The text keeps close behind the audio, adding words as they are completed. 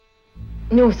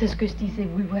Non, c'est ce que je disais.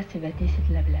 Vouloir s'évader, c'est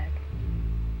de la blague.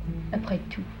 Après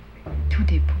tout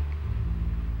est beau.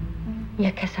 Il n'y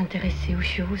a qu'à s'intéresser aux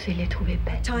choses et les trouver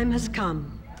belles. Time has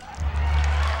come.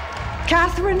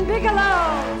 Catherine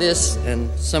Bigelow! This and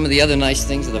some of the other nice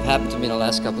things that have happened to me in the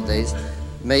last couple of days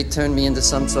may turn me into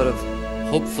some sort of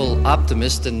hopeful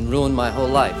optimist and ruin my whole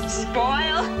life.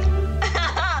 Spoil?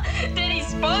 Did he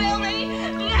spoil me?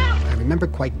 No! I remember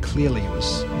quite clearly, it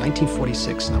was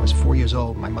 1946 and I was 4 years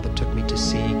old. My mother took me to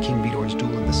see King Vidor's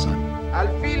Duel in the Sun. Al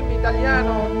film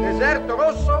italiano Deserto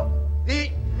Rosso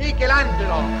di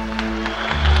Michelangelo.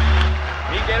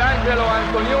 Michelangelo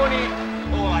Antonioni.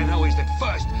 All I know is that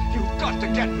first, you've got to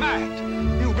get mad.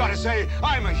 You've got to say,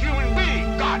 I'm a human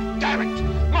being, god damn it!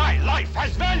 My life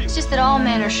has value! It's just that all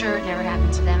men are sure it never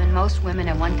happened to them, and most women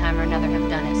at one time or another have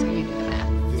done it, so you do the math.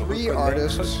 3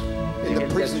 artists in the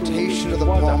presentation of the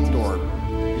Palme d'Or.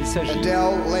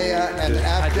 Adele, Leia, and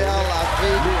Abdel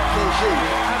Hafid KG.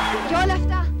 Κι όλα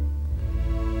αυτά,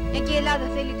 εκεί η Ελλάδα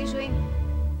θέλει τη ζωή μου.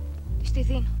 Της τη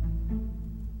δίνω.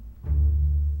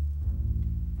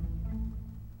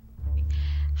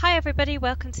 Hi everybody,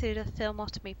 welcome to the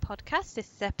Filmotomy podcast.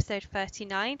 This is episode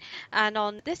 39, and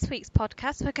on this week's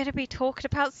podcast we're going to be talking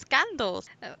about scandals.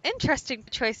 Interesting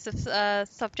choice of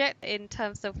subject in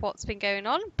terms of what's been going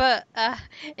on, but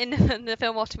in the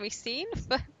Filmotomy scene.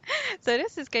 So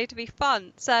this is going to be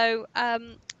fun. So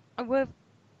we're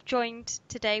joined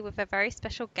today with a very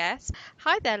special guest.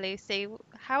 Hi there, Lucy.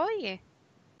 How are you?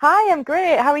 Hi, I'm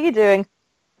great. How are you doing?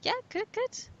 Yeah, good.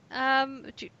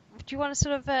 Do you want to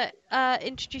sort of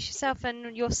introduce yourself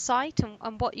and your site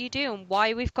and what you do and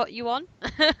why we've got you on?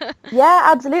 Yeah,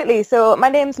 absolutely. So my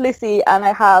name's Lucy and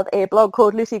I have a blog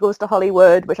called Lucy Goes to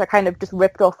Hollywood, which I kind of just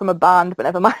ripped off from a band, but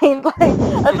never mind.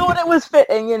 I thought it was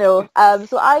fitting, you know.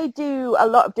 So I do a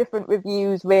lot of different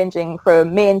reviews ranging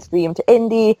from mainstream to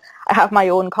indie. I have my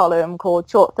own column called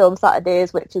Short Film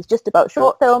Saturdays, which is just about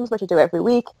short films, which I do every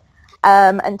week.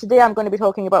 And today I'm going to be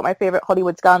talking about my favourite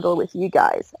Hollywood scandal with you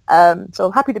guys. So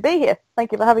I'm happy to be here.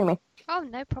 Thank you for having me. Oh,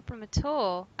 no problem at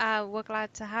all. We're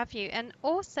glad to have you. And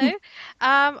also,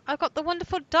 I've got the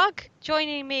wonderful Doug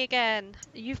joining me again.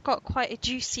 You've got quite a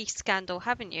juicy scandal,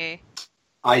 haven't you?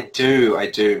 I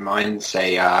do. Mine's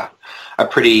a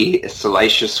pretty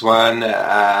salacious one,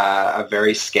 a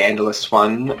very scandalous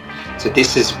one. So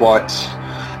this is what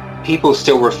people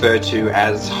still refer to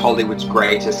as Hollywood's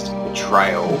greatest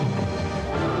betrayal.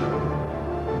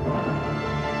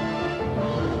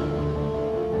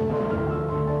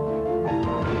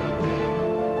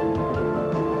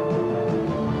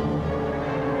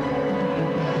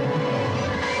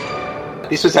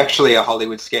 This was actually a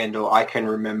Hollywood scandal I can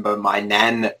remember my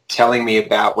nan telling me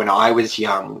about when I was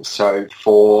young. So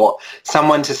for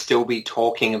someone to still be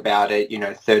talking about it,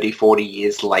 30, 40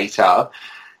 years later,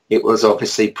 it was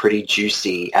obviously pretty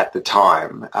juicy at the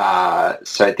time.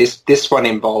 So this one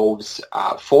involves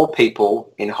 4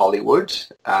 people in Hollywood,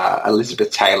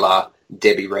 Elizabeth Taylor,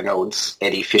 Debbie Reynolds,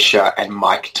 Eddie Fisher, and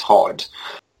Mike Todd.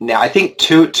 Now, I think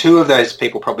two of those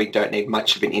people probably don't need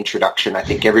much of an introduction. I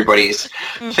think everybody's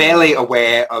fairly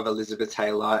aware of Elizabeth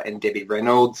Taylor and Debbie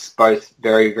Reynolds, both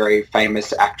very, very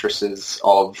famous actresses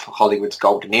of Hollywood's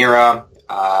golden era.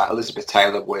 Elizabeth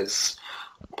Taylor was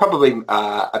probably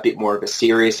a bit more of a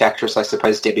serious actress. I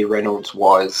suppose Debbie Reynolds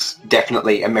was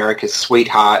definitely America's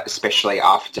sweetheart, especially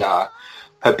after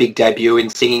her big debut in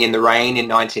Singing in the Rain in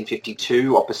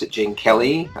 1952 opposite Gene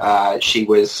Kelly. She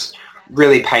was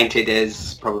really painted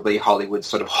as probably Hollywood's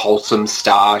sort of wholesome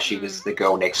star. She was the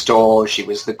girl next door. She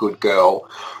was the good girl,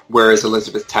 whereas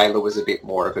Elizabeth Taylor was a bit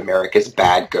more of America's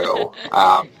bad girl.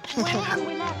 When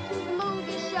we left the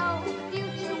movie show, the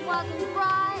future wasn't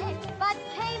bright, but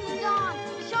came the dawn,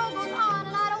 the show goes on,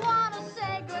 and I don't want to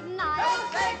say goodnight.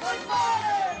 Don't say good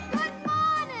morning. Good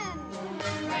morning.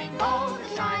 Rainbows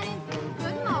are shining.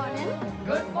 Good morning.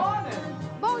 Good morning.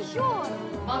 Bonjour.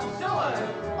 Monsieur.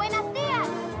 Buenos dias.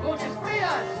 Gutes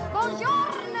dias.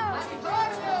 Buongiorno.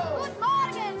 Buongiorno. Good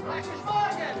morning. Guten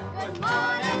Morgen. Good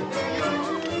morning to you.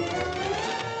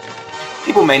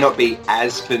 People may not be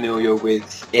as familiar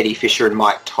with Eddie Fisher and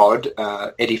Mike Todd.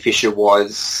 Eddie Fisher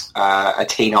was a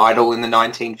teen idol in the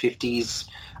 1950s.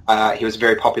 He was a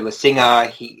very popular singer.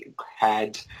 He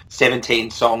had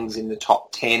 17 songs in the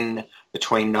top 10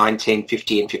 between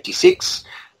 1950 and 56.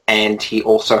 And he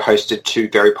also hosted 2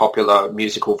 very popular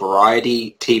musical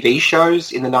variety TV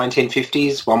shows in the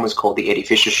 1950s. One was called The Eddie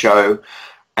Fisher Show,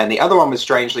 and the other one was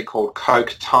strangely called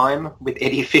Coke Time with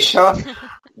Eddie Fisher,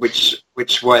 which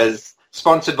was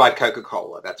sponsored by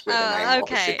Coca-Cola. That's where the name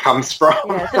obviously comes from.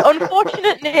 Yeah, it's an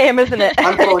unfortunate name, isn't it?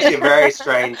 Unfortunate, very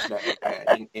strange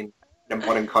name in a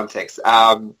modern context.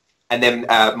 And then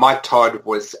Mike Todd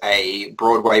was a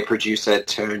Broadway producer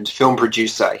turned film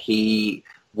producer. He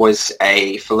was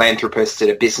a philanthropist and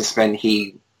a businessman.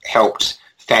 He helped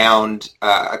found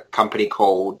a company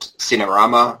called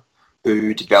Cinerama,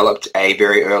 who developed a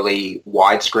very early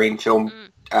widescreen film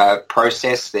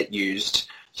process that used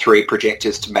 3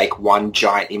 projectors to make one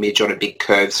giant image on a big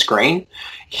curved screen.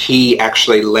 He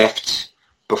actually left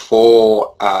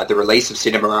before the release of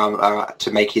Cinerama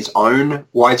to make his own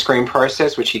widescreen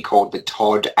process, which he called the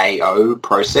Todd AO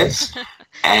process.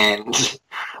 And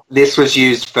this was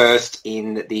used first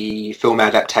in the film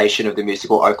adaptation of the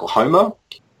musical Oklahoma,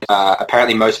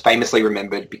 apparently most famously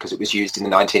remembered because it was used in the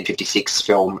 1956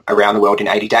 film Around the World in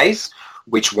 80 Days,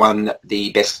 which won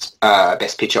the Best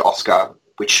Picture Oscar,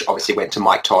 which obviously went to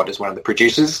Mike Todd as one of the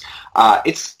producers.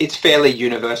 It's fairly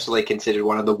universally considered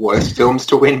one of the worst films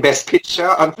to win Best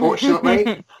Picture,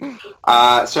 unfortunately.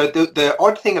 So the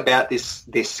odd thing about this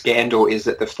scandal is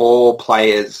that the 4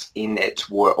 players in it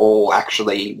were all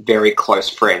actually very close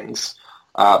friends.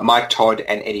 Mike Todd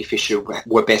and Eddie Fisher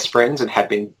were best friends and had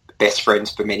been best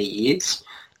friends for many years.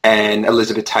 And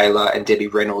Elizabeth Taylor and Debbie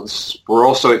Reynolds were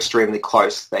also extremely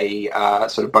close. They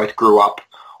sort of both grew up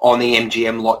on the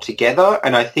MGM lot together,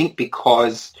 and I think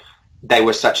because they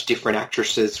were such different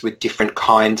actresses with different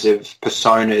kinds of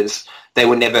personas, they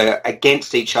were never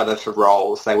against each other for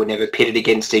roles. They were never pitted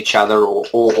against each other or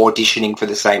auditioning for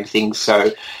the same things. So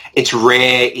it's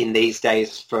rare in these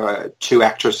days for 2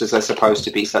 actresses, I suppose, to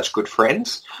be such good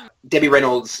friends. Debbie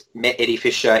Reynolds met Eddie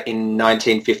Fisher in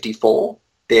 1954.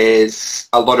 There's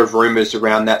a lot of rumours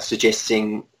around that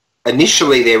suggesting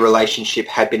initially their relationship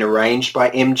had been arranged by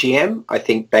MGM. I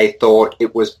think they thought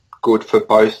it was good for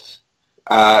both,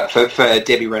 for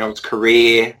Debbie Reynolds'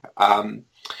 career.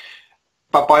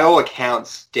 But by all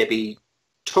accounts, Debbie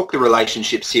took the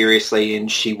relationship seriously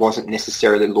and she wasn't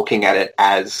necessarily looking at it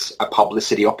as a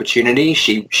publicity opportunity.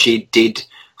 She did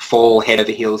fall head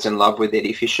over heels in love with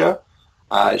Eddie Fisher.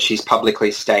 She's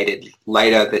publicly stated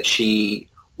later that she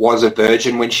was a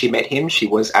virgin when she met him. She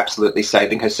was absolutely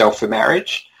saving herself for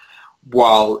marriage,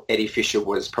 while Eddie Fisher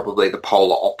was probably the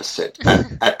polar opposite.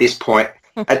 At this point,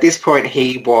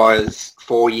 he was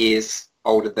 4 years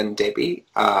older than Debbie,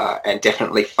 and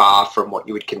definitely far from what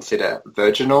you would consider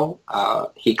virginal.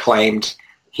 He claimed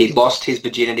he lost his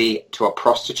virginity to a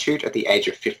prostitute at the age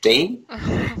of 15.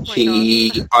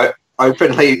 He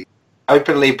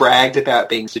openly bragged about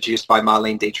being seduced by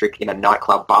Marlene Dietrich in a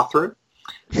nightclub bathroom.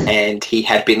 And he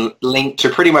had been linked to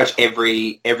pretty much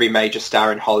every major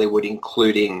star in Hollywood,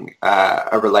 including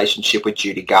a relationship with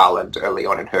Judy Garland early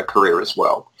on in her career as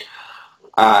well.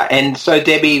 And so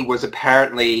Debbie was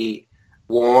apparently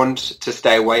warned to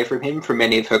stay away from him from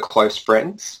many of her close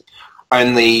friends.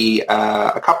 Only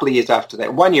a couple of years after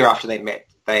that, 1 year after they met,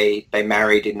 they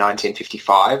married in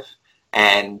 1955,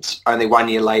 and only 1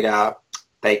 year later,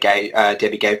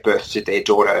 Debbie gave birth to their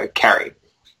daughter Carrie.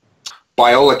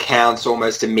 By all accounts,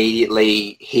 almost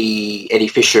immediately, Eddie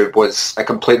Fisher was a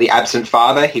completely absent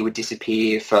father. He would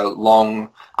disappear for long,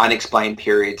 unexplained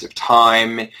periods of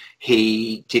time.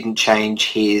 He didn't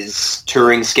change his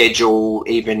touring schedule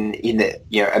even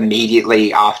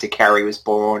immediately after Carrie was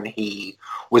born. He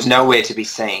was nowhere to be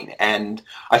seen. And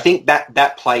I think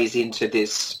that plays into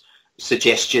this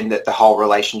suggestion that the whole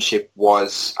relationship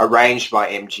was arranged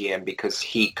by MGM because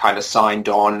he kind of signed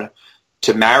on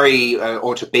to marry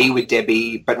or to be with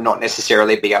Debbie, but not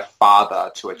necessarily be a father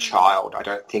to a child. I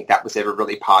don't think that was ever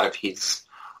really part of his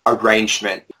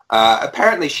arrangement.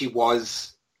 Apparently she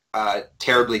was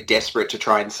terribly desperate to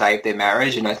try and save their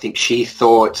marriage, and I think she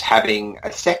thought having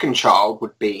a second child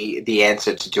would be the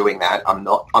answer to doing that.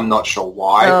 I'm not sure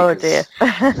why. Oh,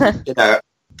 because, dear.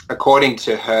 According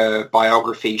to her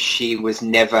biography, she was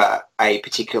never a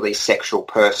particularly sexual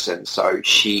person, so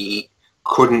she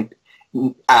couldn't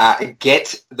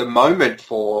get the moment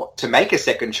to make a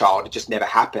second child. It just never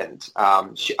happened. I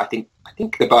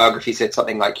think the biography said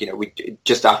something like, we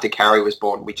just after Carrie was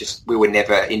born, we were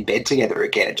never in bed together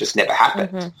again. It just never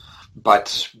happened. Mm-hmm.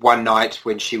 But one night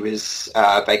when she was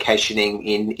vacationing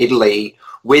in Italy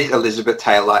with Elizabeth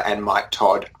Taylor and Mike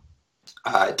Todd,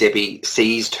 Debbie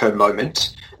seized her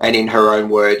moment, and in her own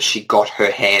words, she got her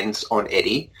hands on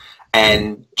Eddie.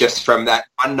 And just from that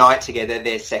one night together,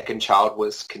 their second child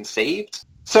was conceived.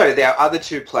 So their other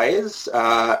 2 players,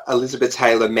 Elizabeth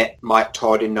Taylor met Mike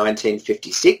Todd in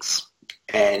 1956.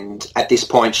 And at this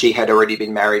point, she had already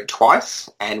been married twice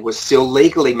and was still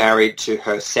legally married to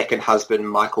her second husband,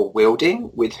 Michael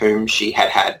Wilding, with whom she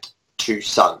had 2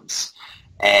 sons.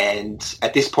 And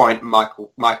at this point,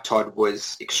 Mike Todd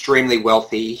was extremely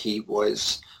wealthy. He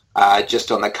was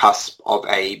just on the cusp of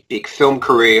a big film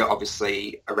career,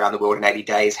 obviously Around the World in 80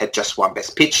 Days had just won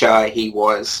Best Picture. He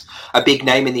was a big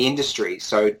name in the industry.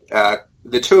 So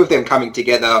the two of them coming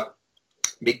together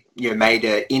made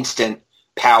an instant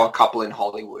power couple in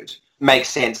Hollywood. Makes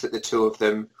sense that the two of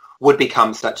them would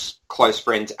become such close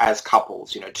friends as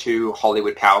couples, two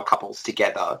Hollywood power couples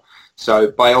together.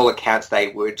 So by all accounts, they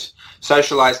would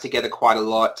socialise together quite a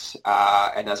lot.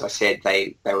 And as I said,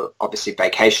 they were obviously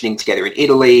vacationing together in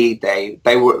Italy. They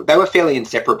were fairly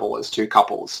inseparable as two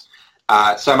couples.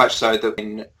 So much so that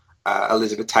when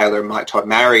Elizabeth Taylor and Mike Todd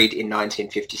married in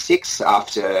 1956,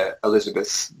 after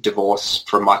Elizabeth's divorce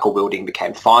from Michael Wilding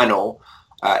became final,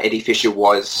 Eddie Fisher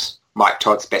was Mike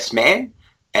Todd's best man,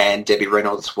 and Debbie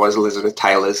Reynolds was Elizabeth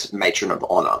Taylor's matron of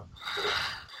honour.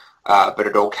 But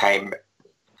it all came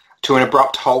to an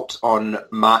abrupt halt on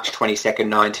March 22nd,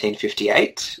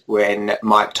 1958, when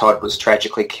Mike Todd was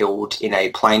tragically killed in a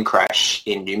plane crash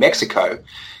in New Mexico.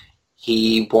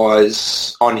 He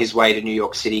was on his way to New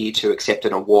York City to accept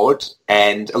an award,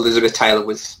 and Elizabeth Taylor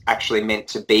was actually meant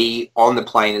to be on the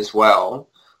plane as well,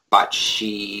 but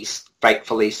she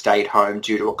fatefully stayed home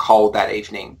due to a cold that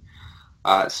evening.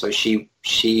 So she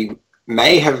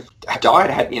may have died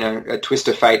had a twist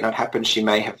of fate not happened. She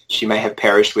may have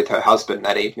perished with her husband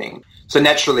that evening. So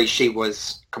naturally, she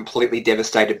was completely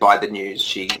devastated by the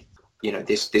news.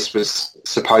 This was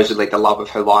supposedly the love of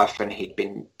her life, and he'd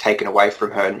been taken away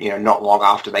from her, not long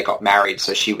after they got married.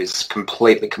 So she was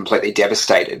completely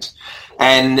devastated.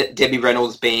 And Debbie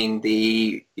Reynolds, being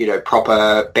the,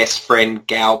 proper best friend,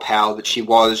 gal pal that she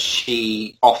was,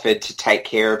 she offered to take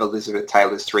care of Elizabeth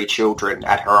Taylor's 3 children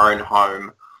at her own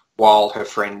home while her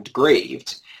friend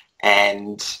grieved.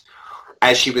 And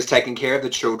as she was taking care of the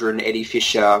children, Eddie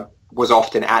Fisher was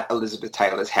often at Elizabeth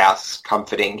Taylor's house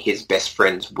comforting his best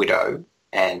friend's widow.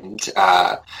 And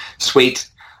sweet,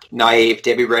 naive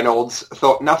Debbie Reynolds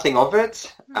thought nothing of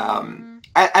it.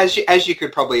 As you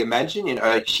could probably imagine,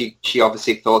 she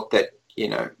obviously thought that,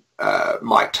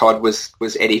 Mike Todd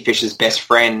was Eddie Fisher's best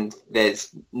friend. There's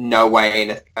no way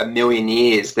in a million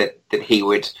years that he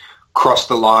would cross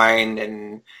the line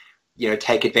and,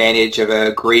 take advantage of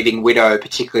a grieving widow,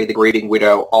 particularly the grieving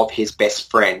widow of his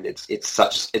best friend. It's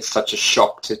such a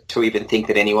shock to even think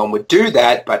that anyone would do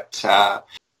that. But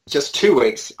just 2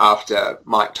 weeks after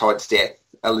Mike Todd's death,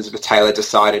 Elizabeth Taylor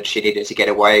decided she needed to get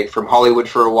away from Hollywood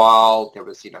for a while. There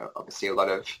was, obviously a lot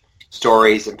of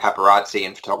stories and paparazzi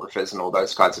and photographers and all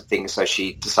those kinds of things. So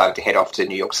she decided to head off to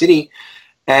New York City.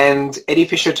 And Eddie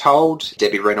Fisher told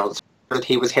Debbie Reynolds that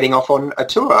he was heading off on a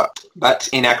tour. But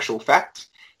in actual fact,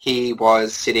 he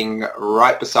was sitting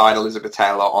right beside Elizabeth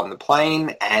Taylor on the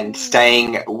plane and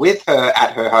staying with her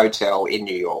at her hotel in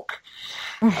New York.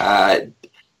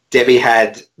 Debbie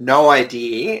had no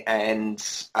idea, and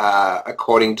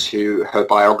according to her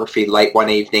biography, late one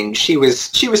evening, she was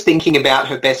thinking about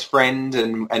her best friend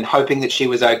and hoping that she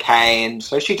was okay, and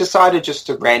so she decided just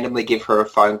to randomly give her a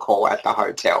phone call at the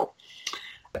hotel.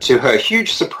 To her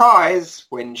huge surprise,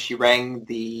 when she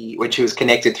was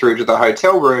connected through to the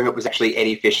hotel room, it was actually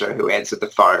Eddie Fisher who answered the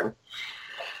phone.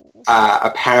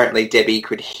 Apparently, Debbie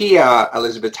could hear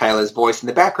Elizabeth Taylor's voice in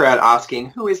the background asking,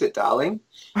 "Who is it, darling?"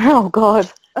 Oh,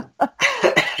 God.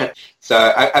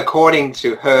 So, according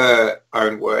to her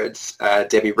own words,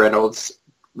 Debbie Reynolds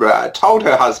told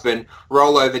her husband,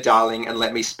 "Roll over, darling, and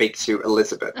let me speak to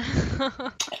Elizabeth."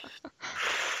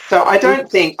 So I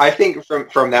think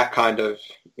from that kind of,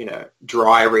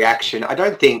 dry reaction, I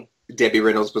don't think Debbie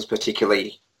Reynolds was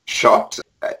particularly shocked.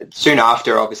 Soon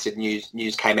after, obviously,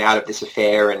 news came out of this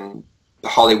affair, and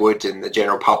Hollywood and the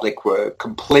general public were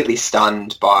completely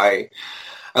stunned by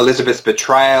Elizabeth's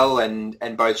betrayal, and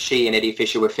both she and Eddie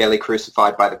Fisher were fairly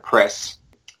crucified by the press.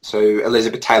 So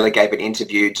Elizabeth Taylor gave an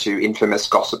interview to infamous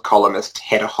gossip columnist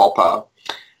Hedda Hopper,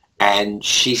 and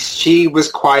she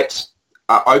was quite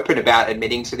open about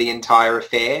admitting to the entire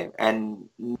affair and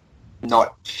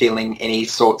not feeling any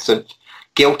sorts of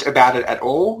guilt about it at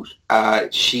all.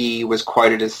 She was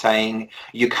quoted as saying,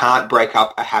 "You can't break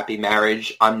up a happy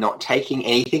marriage. I'm not taking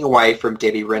anything away from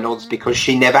Debbie Reynolds because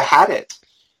she never had it."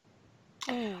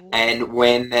 And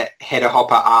when Hedda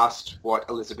Hopper asked what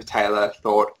Elizabeth Taylor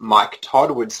thought Mike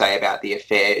Todd would say about the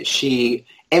affair, she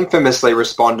infamously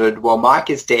responded, "Well,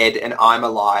 Mike is dead and I'm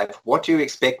alive. What do you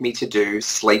expect me to do?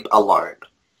 Sleep alone?"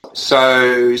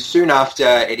 So soon after,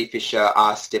 Eddie Fisher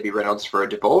asked Debbie Reynolds for a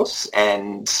divorce,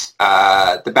 and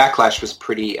the backlash was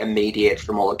pretty immediate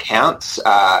from all accounts.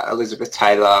 Elizabeth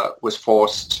Taylor was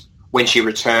forced, when she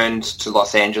returned to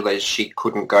Los Angeles, she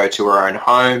couldn't go to her own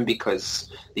home because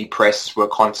the press were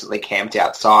constantly camped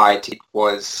outside. It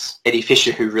was Eddie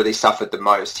Fisher who really suffered the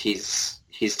most. His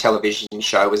his television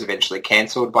show was eventually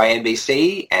cancelled by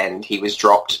NBC and he was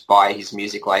dropped by his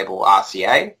music label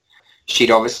RCA. She'd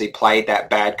obviously played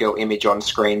that bad girl image on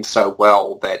screen so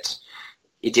well that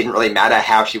it didn't really matter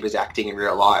how she was acting in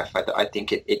real life. I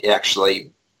think it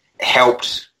actually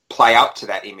helped play up to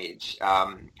that image.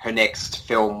 Her next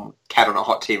film, Cat on a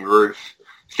Hot Tin Roof,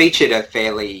 featured a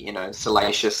fairly,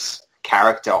 salacious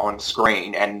character on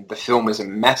screen, and the film was a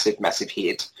massive, massive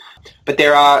hit. But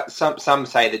there are some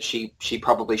say that she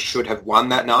probably should have won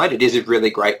that night. It is a really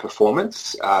great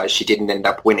performance. She didn't end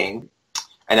up winning.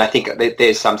 And I think that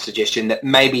there's some suggestion that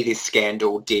maybe this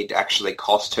scandal did actually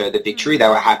cost her the victory. They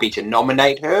were happy to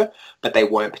nominate her, but they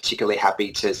weren't particularly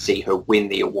happy to see her win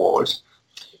the award.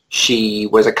 She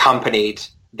was accompanied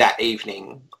that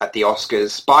evening at the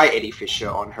Oscars by Eddie Fisher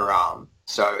on her arm.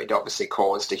 So it obviously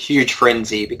caused a huge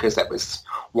frenzy because that was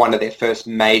one of their first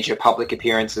major public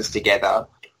appearances together.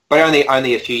 But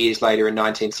only a few years later, in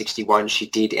 1961, she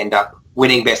did end up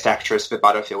winning Best Actress for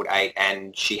Butterfield 8,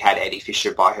 and she had Eddie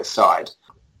Fisher by her side.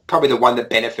 Probably the one that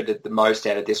benefited the most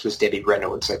out of this was Debbie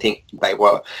Reynolds. I think they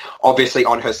were obviously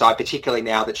on her side, particularly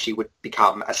now that she would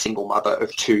become a single mother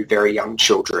of two very young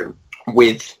children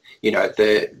with,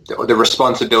 the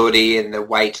responsibility and the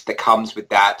weight that comes with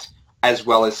that, as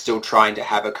well as still trying to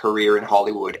have a career in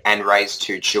Hollywood and raise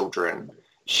two children.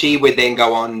 She would then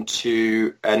go on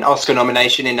to an Oscar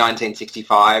nomination in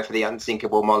 1965 for The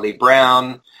Unsinkable Molly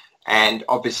Brown, and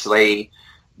obviously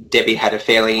Debbie had a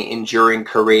fairly enduring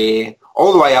career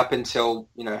all the way up until,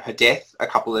 her death a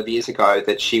couple of years ago,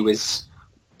 that she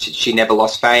never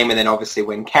lost fame. And then obviously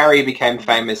when Carrie became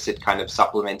famous, it kind of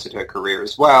supplemented her career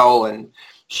as well. And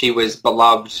she was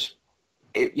beloved,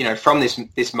 from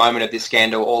this moment of this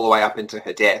scandal all the way up into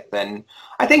her death. And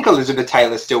I think Elizabeth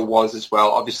Taylor still was as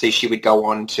well. Obviously she would go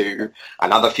on to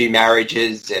another few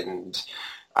marriages, and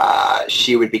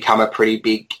she would become a pretty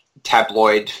big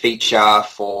tabloid feature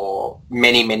for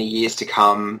many, many years to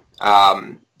come.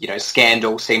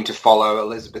 Scandal seemed to follow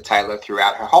Elizabeth Taylor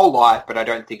throughout her whole life, but I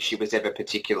don't think she was ever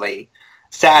particularly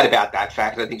sad about that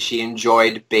fact. I think she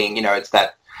enjoyed being,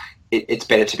 it's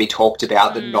better to be talked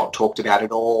about than not talked about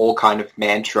at all kind of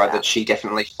mantra that she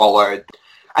definitely followed.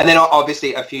 And then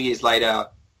obviously a few years later,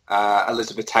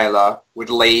 Elizabeth Taylor would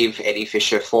leave Eddie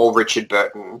Fisher for Richard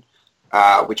Burton,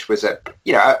 which was a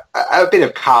bit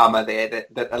of karma there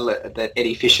that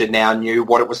Eddie Fisher now knew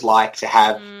what it was like to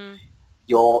have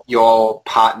your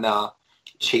partner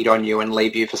cheat on you and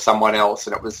leave you for someone else.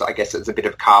 And I guess it was a bit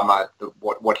of karma that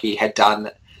what he had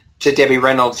done to Debbie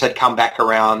Reynolds had come back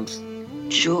around.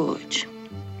 George,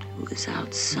 who was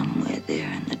out somewhere there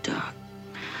in the dark,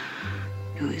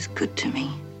 who is good to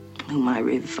me, whom I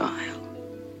revile,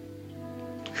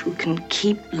 who can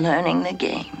keep learning the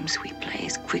games we play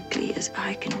as quickly as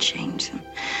I can change them,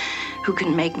 who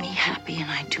can make me happy,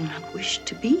 and I do not wish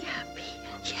to be happy.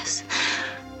 Yes,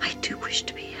 I do wish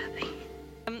to be happy.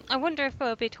 I wonder if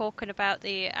we'll be talking about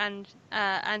the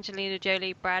Angelina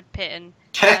Jolie, Brad Pitt, and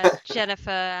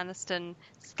Jennifer Aniston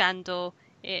scandal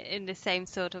in the same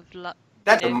sort of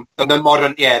that's the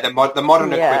modern, the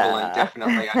modern equivalent,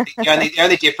 definitely. I think the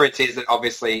only difference is that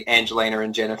obviously Angelina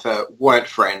and Jennifer weren't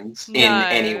friends in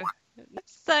any way.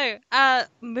 So,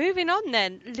 moving on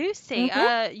then, Lucy,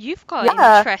 you've got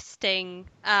an interesting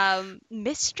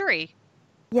mystery.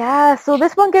 Yeah, so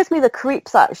this one gives me the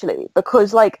creeps, actually,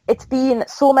 because, it's been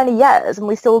so many years and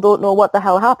we still don't know what the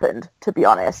hell happened, to be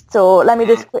honest. So let me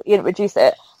just quickly introduce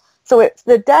it. So it's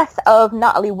the death of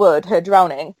Natalie Wood, her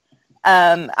drowning,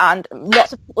 and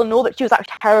lots of people know that she was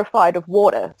actually terrified of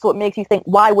water, so it makes you think,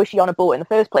 why was she on a boat in the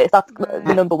first place? That's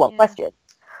the number one question.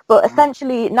 But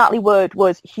essentially, Natalie Wood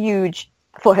was huge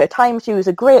for her time. She was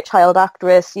a great child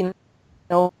actress,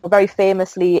 very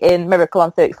famously in Miracle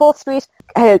on 34th Street.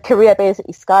 Her career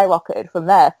basically skyrocketed from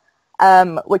there,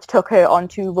 which took her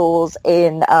onto roles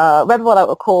in Rebel Without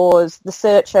a Cause, The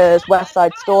Searchers, West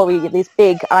Side Story, these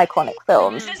big iconic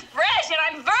films. This is fresh and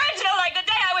I'm virginal like the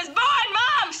day I was born,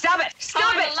 Mom! Stop it!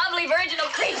 Stop it! A lovely virginal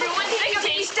creature. One thing of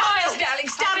me. Stop it, darling.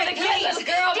 Stop it, please.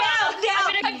 Girl, down.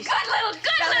 A good little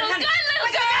girl.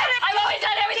 I've always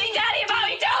done everything Daddy and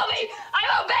Mommy told me.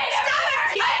 I've obeyed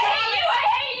everything. I hate you.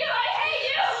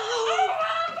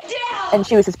 And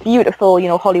she was this beautiful,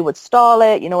 Hollywood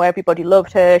starlet, everybody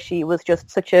loved her. She was just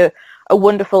such a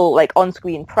wonderful,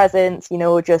 on-screen presence,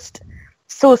 just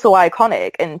so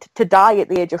iconic. And to die at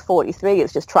the age of 43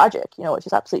 is just tragic, it's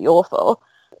just absolutely awful.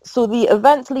 So the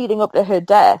events leading up to her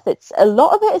death, a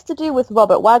lot of it is to do with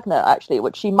Robert Wagner, actually,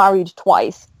 which she married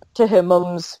twice, to her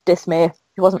mum's dismay.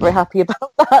 She wasn't very happy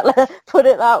about that, put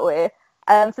it that way.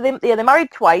 So they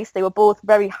married twice. They were both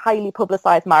very highly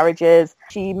publicised marriages.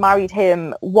 She married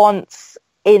him once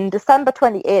in December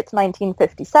 28th,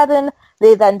 1957.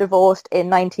 They then divorced in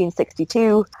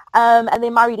 1962, and they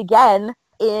married again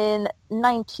in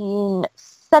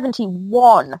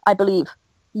 1971, I believe.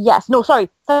 Yes, no, sorry,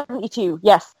 72,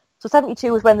 yes. So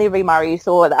 72 is when they remarried,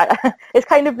 so that, it's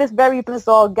kind of this very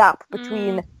bizarre gap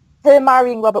between her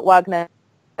marrying Robert Wagner,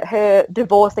 her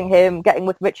divorcing him, getting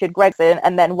with Richard Gregson,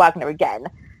 and then Wagner again.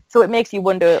 So it makes you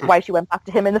wonder why she went back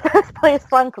to him in the first place,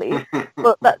 frankly.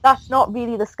 But that's not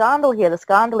really the scandal here. The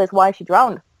scandal is why she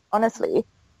drowned, honestly.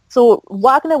 So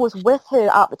Wagner was with her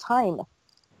at the time.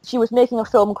 She was making a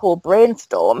film called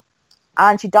Brainstorm,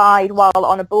 and she died while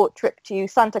on a boat trip to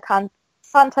Santa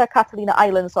Catalina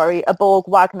Island, aboard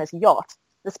Wagner's yacht,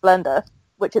 the Splendor,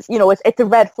 which is, it's a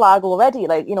red flag already.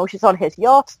 Like, she's on his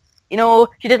yacht. She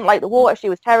didn't like the water. She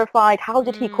was terrified. How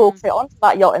did he coax her onto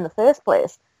that yacht in the first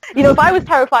place? If I was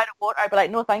terrified of water, I'd be like,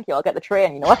 no, thank you, I'll get the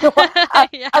train, I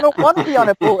don't want to be on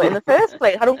a boat in the first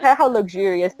place. I don't care how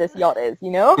luxurious this yacht is,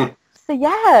 So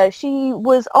yeah, she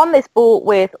was on this boat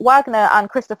with Wagner and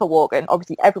Christopher Walken.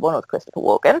 Obviously, everyone knows Christopher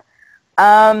Walken.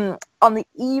 On the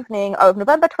evening of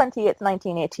November 28th,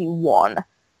 1981.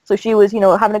 So she was,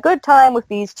 having a good time with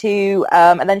these two,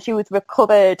 and then she was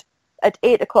recovered at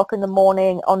 8 o'clock in the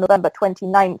morning on November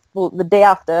 29th, well, the day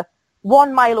after,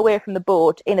 1 mile away from the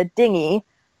boat in a dinghy.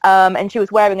 And she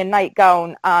was wearing a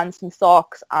nightgown and some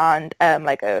socks and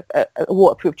like a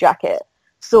waterproof jacket.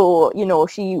 So,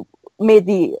 she made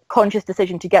the conscious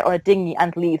decision to get on a dinghy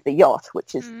and leave the yacht,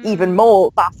 which is even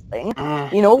more baffling.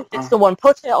 Did someone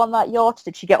put her on that yacht?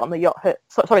 Did she get on the yacht,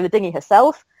 the dinghy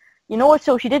herself?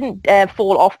 So she didn't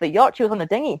fall off the yacht. She was on a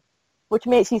dinghy, which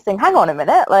makes you think, hang on a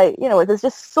minute, there's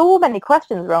just so many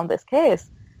questions around this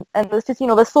case. And there's just,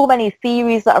 there's so many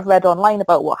theories that I've read online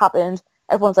about what happened.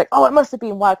 Everyone's like, oh, it must have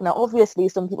been Wagner. Obviously,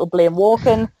 some people blame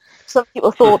Walken. Some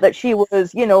people thought that she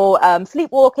was,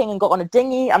 sleepwalking and got on a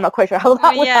dinghy. I'm not quite sure how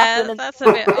that would happen. Yeah, that's a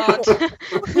bit odd.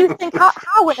 You think,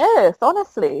 how on earth,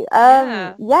 honestly?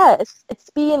 It's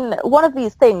been one of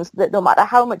these things that no matter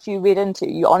how much you read into,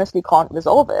 you honestly can't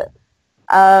resolve it.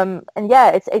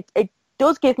 It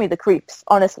does give me the creeps,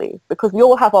 honestly, because we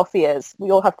all have our fears.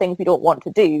 We all have things we don't want to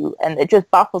do, and it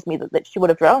just baffles me that she would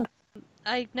have drowned.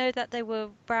 I know that there were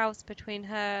rows between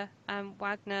her and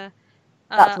Wagner.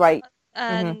 That's right.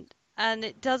 And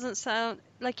it doesn't sound,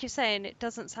 like you're saying, it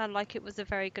doesn't sound like it was a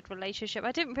very good relationship.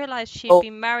 I didn't realise she'd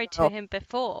been married to him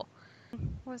before.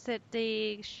 Was it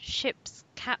the ship's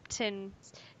captain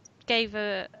gave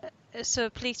a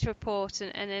police report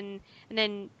and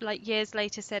then like years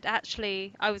later said,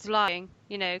 actually, I was lying,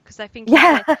 because I think he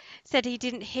said he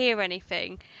didn't hear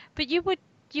anything. But you would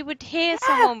hear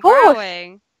someone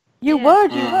growling. You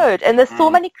would, and there's so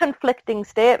many conflicting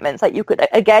statements. Like you could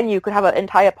have an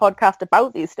entire podcast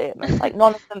about these statements. Like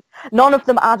none of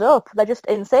them add up. They're just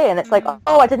insane. It's like,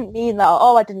 oh, I didn't mean that.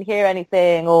 Oh, I didn't hear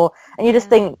anything. And you just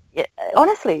think,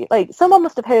 honestly, like someone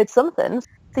must have heard something.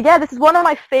 So yeah, this is one of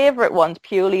my favorite ones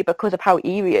purely because of how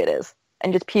eerie it is,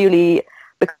 and just purely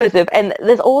because of. And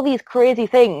there's all these crazy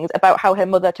things about how her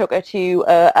mother took her to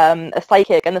a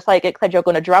psychic, and the psychic said you're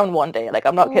going to drown one day. Like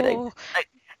I'm not kidding. Like,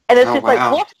 and it's just like,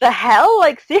 what the hell?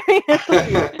 Like, seriously?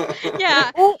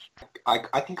 Yeah.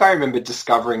 I think I remember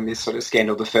discovering this sort of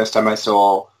scandal the first time I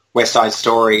saw West Side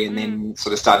Story, and then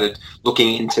sort of started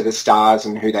looking into the stars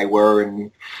and who they were,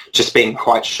 and just being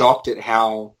quite shocked at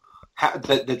how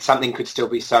that something could still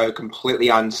be so completely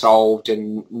unsolved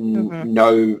and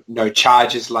no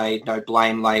charges laid, no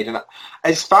blame laid. And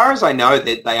as far as I know,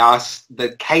 that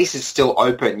the case is still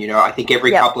open. I think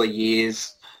every couple of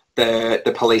years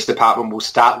the police department will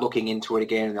start looking into it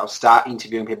again, and they'll start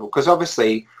interviewing people, because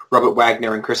obviously Robert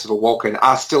Wagner and Christopher Walken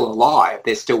are still alive.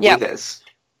 They're still with us.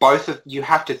 You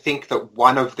have to think that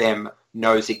one of them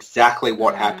knows exactly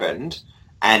what happened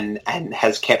and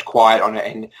has kept quiet on it.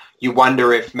 And you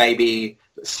wonder if maybe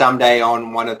someday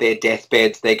on one of their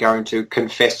deathbeds they're going to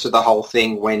confess to the whole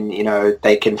thing when,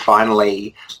 they can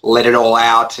finally let it all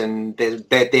out and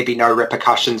there be no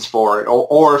repercussions for it.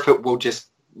 Or if it will just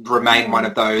remain one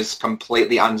of those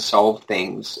completely unsolved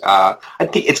things. I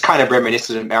think it's kind of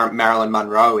reminiscent of Marilyn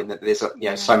Monroe in that there's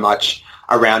so much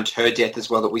around her death as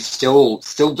well that we still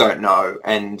don't know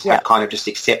and have kind of just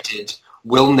accepted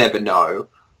we'll never know.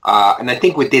 And I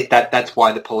think with this, that's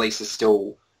why the police are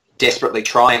still desperately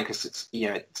trying, because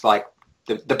it's like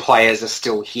the players are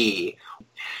still here.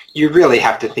 You really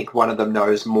have to think one of them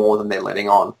knows more than they're letting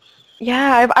on.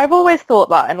 Yeah, I've always thought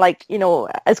that, and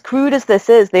as crude as this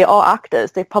is, they are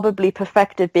actors. They've probably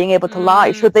perfected being able to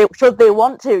lie. Should they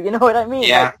want to? You know what I mean?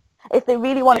 Yeah. Like, if they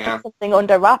really want to put something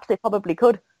under wraps, they probably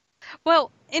could.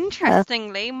 Well,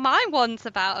 interestingly, my one's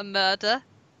about a murder.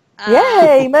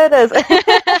 Yay, murders!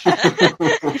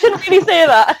 You shouldn't really say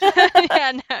that.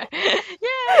 Yeah, no.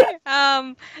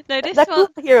 Yay! No, this That's one. cool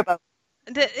to hear about.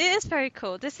 It is very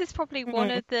cool. This is probably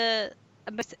one of the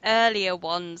most earlier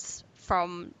ones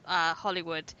from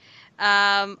Hollywood.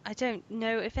 I don't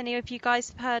know if any of you guys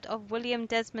have heard of William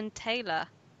Desmond Taylor.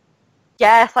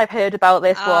 Yes, I've heard about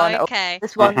this one. Okay.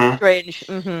 This one's strange.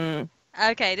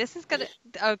 Okay, this is gonna.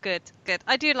 Oh, good.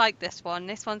 I do like this one.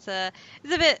 This one's it's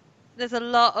a bit. There's a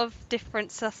lot of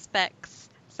different suspects,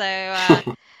 so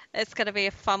it's gonna be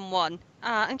a fun one.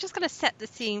 I'm just gonna set the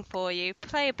scene for you.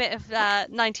 Play a bit of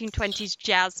 1920s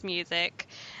jazz music.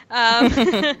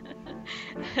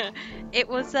 It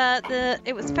was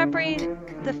February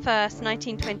the 1st,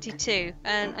 1922,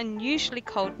 an unusually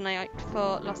cold night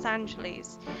for Los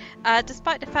Angeles.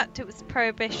 Despite the fact it was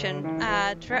Prohibition,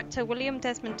 director William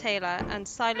Desmond Taylor and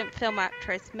silent film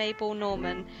actress Mabel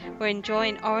Normand were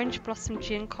enjoying orange blossom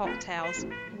gin cocktails.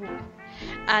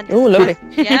 And lovely.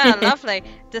 Yeah, lovely.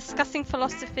 Discussing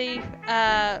philosophy,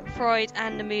 Freud,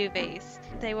 and the movies.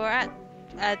 They were at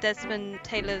Desmond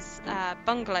Taylor's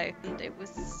bungalow, and it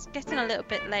was getting a little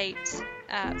bit late,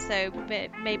 so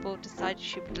Mabel decided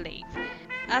she would leave.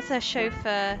 As her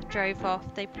chauffeur drove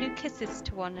off, they blew kisses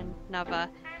to one another.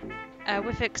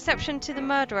 With exception to the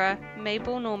murderer,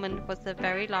 Mabel Normand was the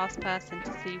very last person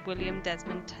to see William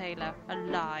Desmond Taylor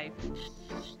alive.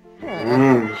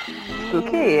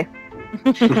 Okay.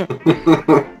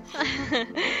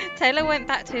 Taylor went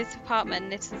back to his apartment,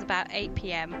 and it was about 8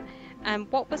 p.m.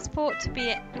 And what was thought to be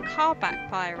a car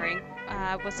backfiring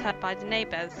was heard by the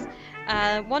neighbours.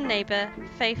 One neighbour,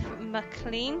 Faith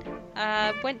McLean,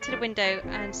 went to the window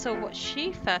and saw what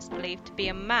she first believed to be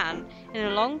a man in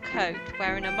a long coat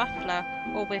wearing a muffler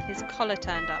or with his collar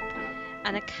turned up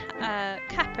and a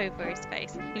cap over his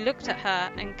face. He looked at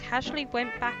her and casually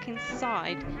went back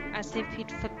inside as if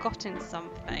he'd forgotten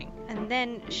something. And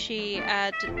then she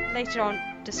later on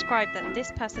described that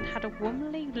this person had a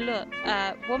womanly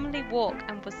walk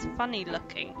and was funny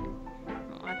looking.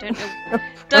 I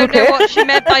don't know what she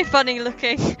meant by funny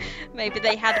looking. Maybe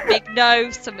they had a big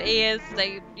nose, some ears,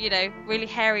 really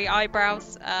hairy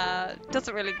eyebrows.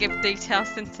 Doesn't really give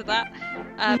details into that.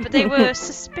 But they were a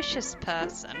suspicious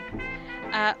person.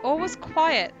 All was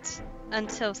quiet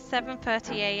until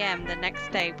 7:30 a.m. the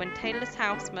next day, when Taylor's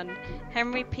houseman,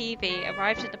 Henry Peavy,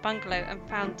 arrived at the bungalow and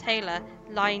found Taylor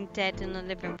lying dead in the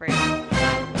living room.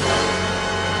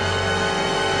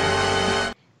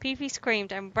 Peavy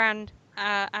screamed and ran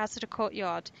out of the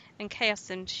courtyard, and chaos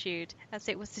ensued, as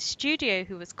it was the studio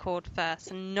who was called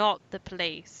first and not the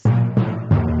police,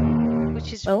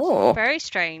 which is very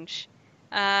strange.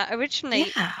 Originally,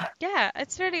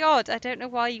 it's really odd. I don't know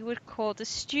why you would call the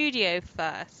studio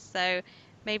first. So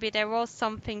maybe there was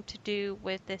something to do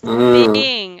with this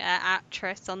being an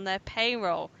actress on their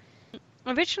payroll.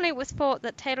 Originally, it was thought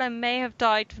that Taylor may have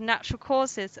died of natural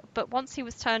causes, but once he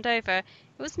was turned over,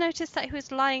 it was noticed that he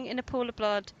was lying in a pool of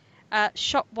blood,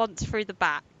 shot once through the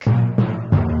back.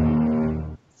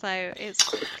 So it's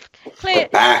clear. The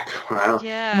back, wow.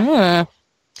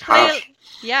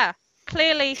 Yeah.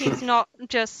 Clearly he's not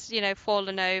just,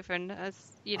 fallen over and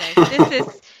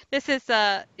this is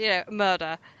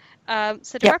murder.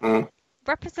 So the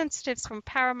representatives from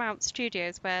Paramount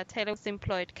Studios, where Taylor was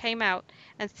employed, came out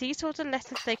and seized all the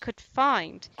letters they could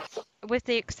find, with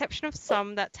the exception of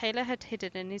some that Taylor had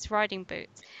hidden in his riding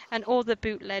boots, and all the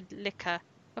bootleg liquor.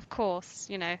 Of course,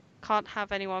 can't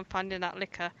have anyone finding that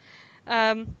liquor.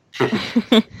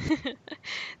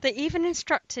 They even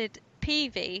instructed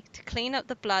Peavy to clean up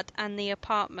the blood and the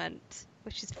apartment,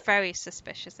 which is very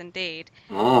suspicious indeed.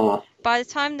 By the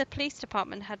time the police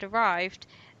department had arrived,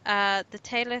 the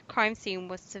Taylor crime scene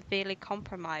was severely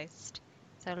compromised,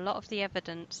 so a lot of the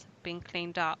evidence had been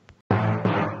cleaned up.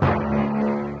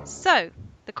 So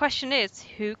the question is,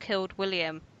 who killed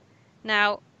William?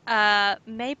 Now,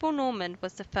 Mabel Normand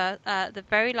was the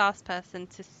very last person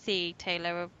to see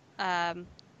Taylor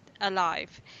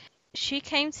alive. She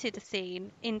came to the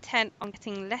scene intent on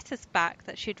getting letters back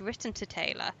that she'd written to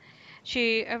Taylor.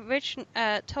 She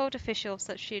told officials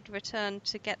that she'd returned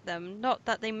to get them, not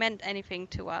that they meant anything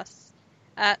to us,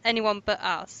 anyone but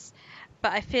us,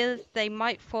 but I feel they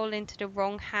might fall into the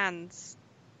wrong hands.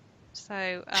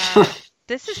 So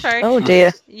this is very... Oh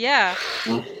dear. Yeah.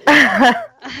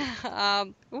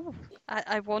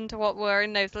 I wonder what were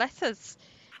in those letters.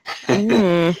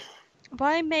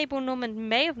 While Mabel Normand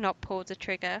may have not pulled the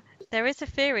trigger, there is a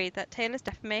theory that Taylor's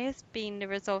death may have been the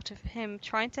result of him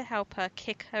trying to help her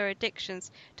kick her addictions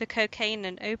to cocaine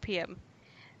and opium.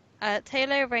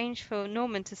 Taylor arranged for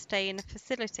Normand to stay in a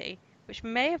facility, which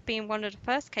may have been one of the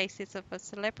first cases of a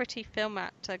celebrity film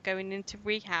actor going into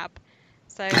rehab.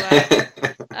 So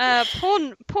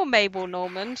Poor Mabel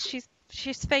Normand.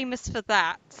 She's famous for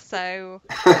that. So.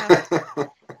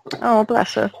 Oh,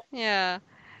 bless her. Yeah.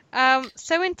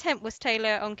 So intent was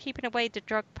Taylor on keeping away the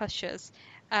drug pushers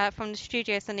from the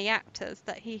studios and the actors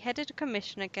that he headed a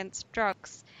commission against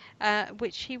drugs,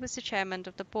 which he was the chairman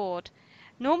of the board.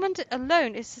 Normand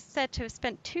alone is said to have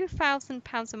spent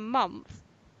 £2,000 a month,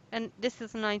 and this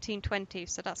is the 1920s,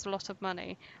 so that's a lot of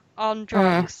money, on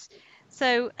drugs.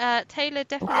 So Taylor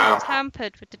definitely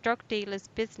tampered with the drug dealer's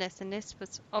business, and this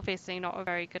was obviously not a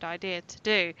very good idea to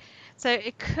do. So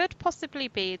it could possibly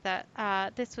be that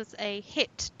this was a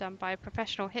hit done by a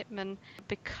professional hitman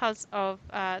because of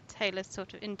Taylor's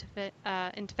sort of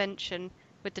intervention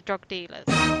with the drug dealers.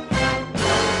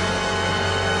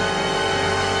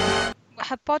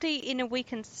 Her body in a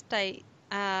weakened state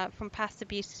from past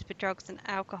abuses with drugs and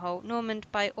alcohol, Normand,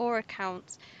 by all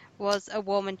accounts, was a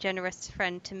warm and generous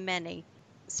friend to many.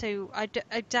 So I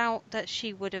doubt that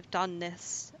she would have done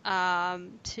this to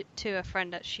a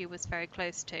friend that she was very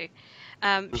close to.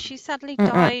 She sadly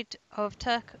died of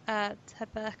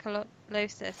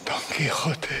tuberculosis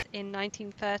in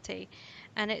 1930,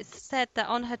 and it's said that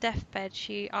on her deathbed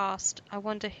she asked, "I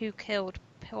wonder who killed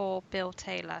poor Bill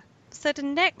Taylor." So the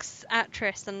next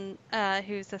actress and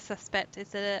who's a suspect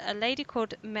is a lady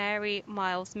called Mary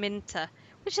Miles Minter,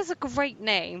 which is a great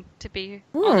name, to be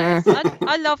honest.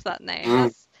 I love that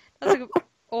name. That's an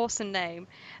awesome name.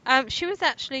 She was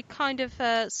actually kind of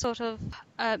a sort of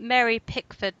Mary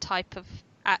Pickford type of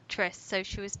actress. So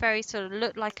she was very sort of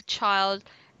looked like a child,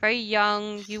 very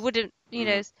young. You wouldn't,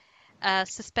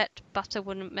 suspect butter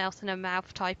wouldn't melt in her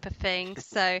mouth type of thing.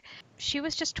 So she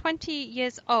was just 20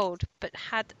 years old, but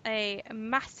had a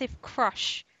massive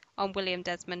crush on William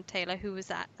Desmond Taylor, who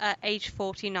was at age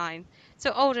 49,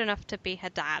 so old enough to be her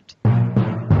dad.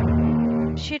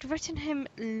 She had written him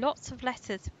lots of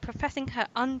letters professing her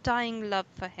undying love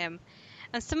for him,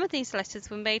 and some of these letters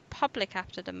were made public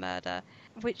after the murder,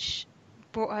 which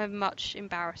brought her much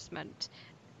embarrassment.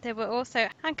 There were also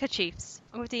handkerchiefs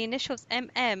with the initials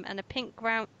MM and a pink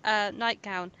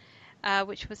nightgown,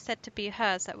 which was said to be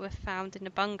hers, that were found in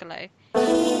the bungalow.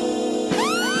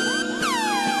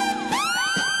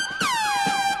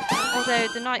 Although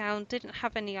the nightgown didn't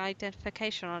have any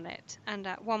identification on it, and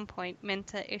at one point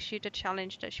Minter issued a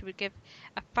challenge that she would give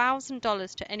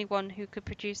 $1,000 to anyone who could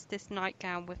produce this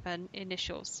nightgown with her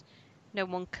initials. No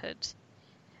one could.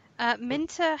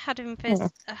 Minter had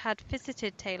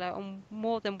visited Taylor on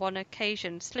more than one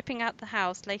occasion, slipping out the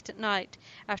house late at night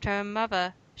after her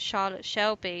mother, Charlotte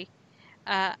Shelby,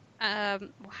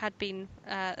 had been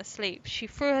asleep. She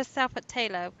threw herself at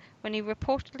Taylor when he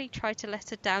reportedly tried to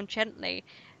let her down gently,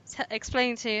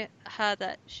 explaining to her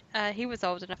that he was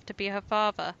old enough to be her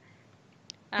father.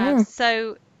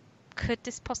 So could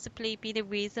this possibly be the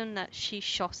reason that she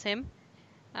shot him?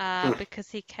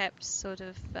 Because he kept sort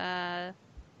of trying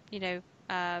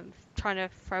to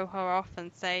throw her off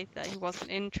and say that he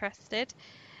wasn't interested.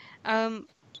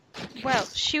 Well,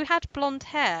 she had blonde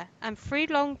hair, and 3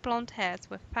 long blonde hairs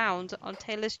were found on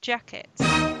Taylor's jacket.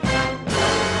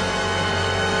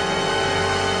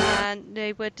 And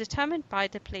they were determined by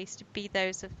the police to be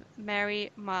those of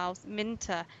Mary Miles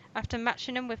Minter, after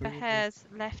matching them with the hairs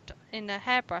left in a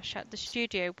hairbrush at the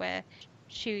studio where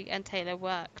she and Taylor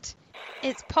worked.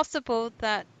 It's possible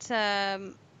that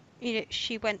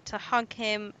she went to hug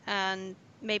him and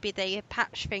maybe they had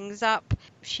patched things up.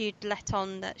 She'd let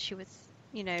on that she was,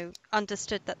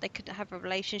 understood that they couldn't have a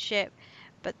relationship,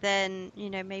 but then,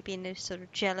 maybe in a sort of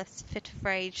jealous fit of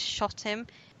rage, shot him.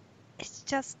 It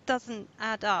just doesn't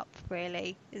add up,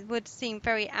 really. It would seem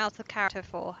very out of character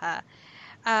for her.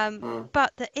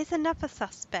 But there is another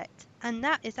suspect, and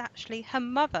that is actually her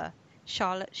mother,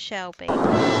 Charlotte Shelby.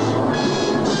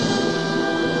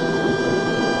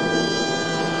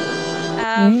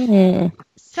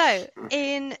 So,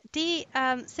 in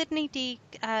Sidney D.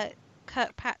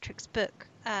 Kirkpatrick's book,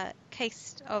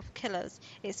 Case of Killers,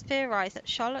 it's theorized that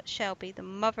Charlotte Shelby, the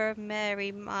mother of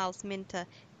Mary Miles Minter,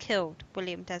 killed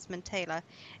William Desmond Taylor.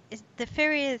 The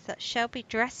theory is that Shelby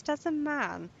dressed as a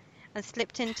man and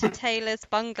slipped into Taylor's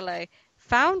bungalow,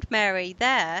 found Mary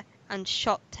there, and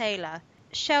shot Taylor.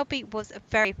 Shelby was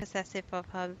very possessive of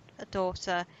her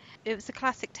daughter. It was a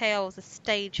classic tale of a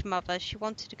stage mother. She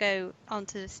wanted to go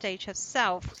onto the stage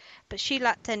herself, but she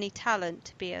lacked any talent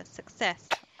to be a success,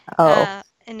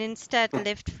 and instead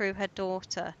lived through her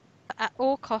daughter. At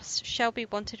all costs, Shelby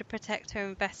wanted to protect her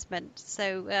investment.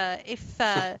 So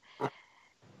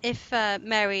if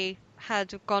Mary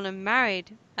had gone and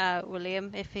married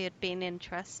William, if he had been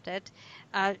interested,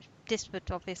 this would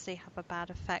obviously have a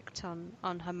bad effect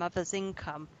on her mother's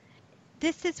income.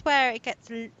 This is where it gets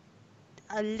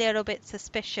a little bit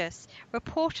suspicious.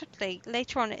 Reportedly,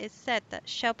 later on it is said that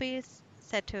Shelby is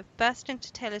said to have burst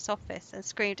into Taylor's office and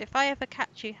screamed, "If I ever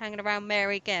catch you hanging around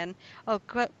Mary again, I'll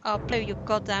blow your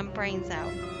goddamn brains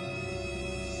out."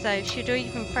 So she'd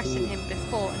even threatened him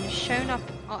before and shown up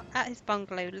at his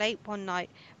bungalow late one night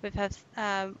with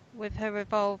her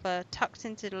revolver tucked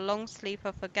into the long sleeve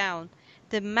of her gown,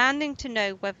 demanding to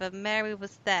know whether Mary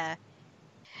was there.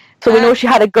 So we know she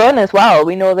had a gun as well.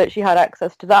 We know that she had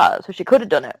access to that, so she could have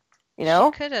done it. You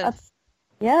know? She could have.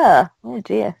 Yeah. Oh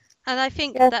dear. And I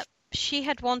think that she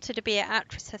had wanted to be an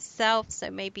actress herself, so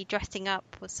maybe dressing up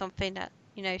was something that,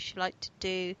 you know, she liked to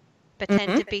do,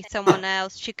 pretend to be someone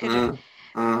else. She could have,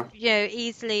 you know,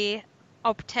 easily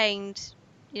obtained,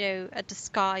 you know, a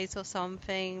disguise or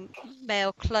something,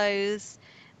 male clothes.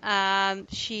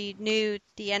 She knew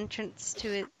the entrance to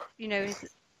it, you know,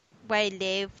 where he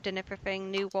lived and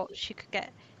everything, knew what she could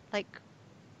get. Like,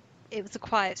 it was a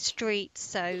quiet street,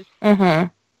 so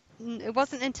it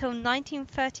wasn't until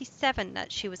 1937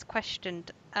 that she was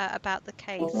questioned about the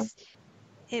case.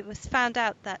 It was found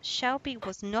out that Shelby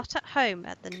was not at home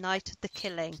at the night of the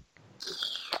killing.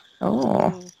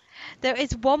 There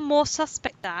is one more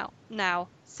suspect now.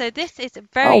 So this is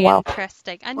very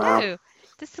interesting. I know.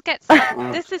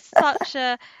 This is such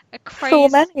a crazy. So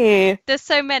many. There's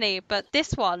so many, but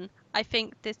this one, I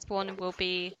think this one will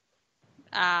be.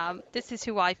 This is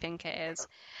who I think it is.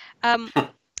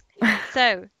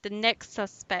 So the next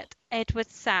suspect, Edward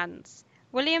Sands.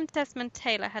 William Desmond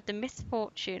Taylor had the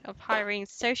misfortune of hiring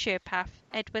sociopath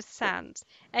Edward Sands,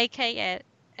 aka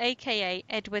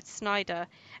Edward Snyder,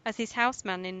 as his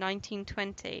houseman in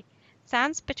 1920.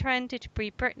 Sands pretended to be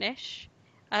British,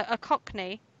 a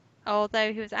Cockney,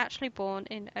 although he was actually born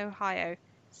in Ohio.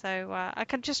 So I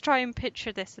can just try and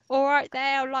picture this. All right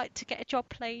there, I'd like to get a job,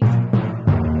 please.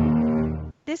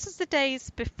 This was the days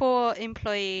before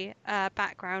employee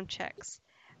background checks.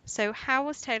 So how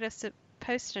was Taylor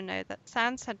supposed to know that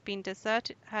Sands had been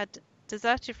deserted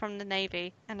from the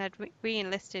Navy and had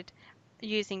re-enlisted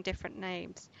using different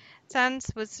names?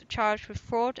 Sands was charged with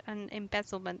fraud and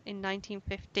embezzlement in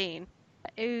 1915.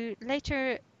 He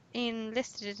later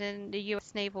enlisted in the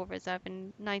U.S. Naval Reserve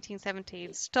in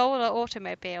 1917, stole an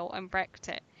automobile and wrecked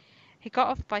it. He got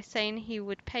off by saying he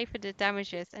would pay for the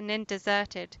damages and then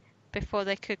deserted before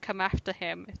they could come after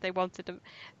him if they wanted him.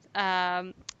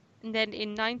 And then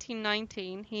in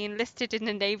 1919, he enlisted in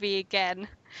the Navy again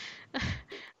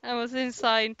and was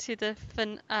assigned to the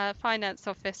finance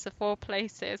office of all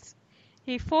places.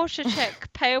 He forged a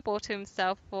check payable to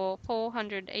himself for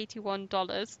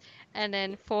 $481 and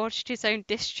then forged his own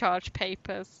discharge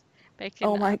papers.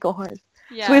 Oh my god.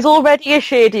 Yeah. So he's already a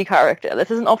shady character.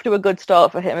 This isn't off to a good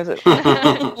start for him, is it?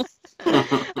 I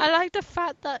like the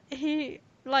fact that he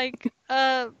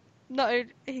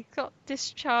he got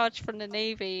discharged from the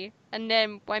Navy and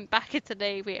then went back into the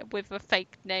Navy with a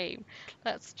fake name.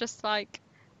 That's just like...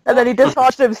 And then he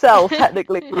discharged himself,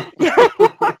 technically.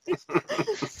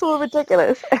 So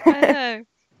ridiculous. I know.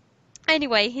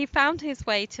 Anyway, he found his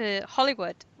way to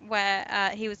Hollywood,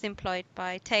 where he was employed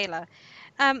by Taylor.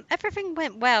 Everything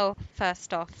went well,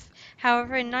 first off.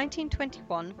 However, in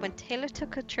 1921, when Taylor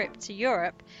took a trip to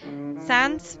Europe,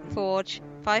 Sands forged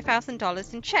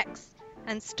 $5,000 in checks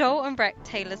and stole and wrecked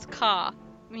Taylor's car.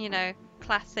 You know,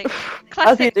 classic.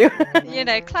 As you do. You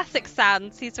know, classic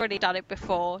Sands. He's already done it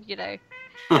before. You know,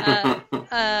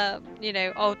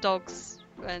 old dogs.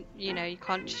 You know, you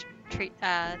can't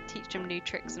teach them new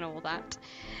tricks and all that.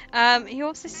 He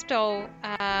also stole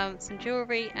some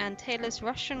jewelry and Taylor's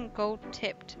Russian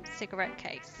gold-tipped cigarette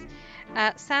case.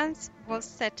 Sands was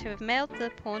said to have mailed the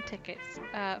pawn tickets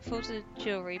for the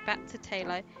jewelry back to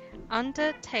Taylor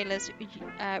under Taylor's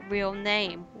real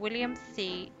name, William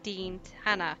C. Dean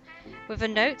Tanner, with a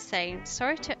note saying,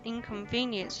 "Sorry to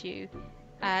inconvenience you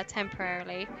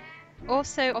temporarily.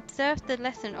 Also, observe the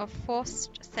lesson of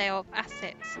forced sale of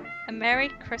assets. A Merry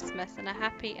Christmas and a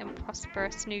happy and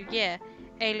prosperous New Year,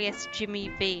 alias Jimmy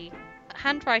V."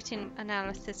 Handwriting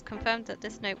analysis confirmed that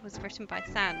this note was written by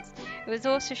Sands. It was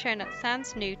also shown that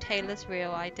Sands knew Taylor's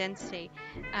real identity.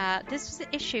 This was an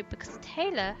issue because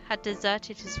Taylor had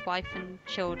deserted his wife and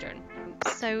children.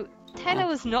 So Taylor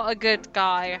was not a good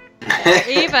guy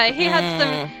either.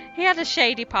 He had a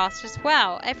shady past as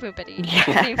well. Everybody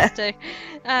seems to.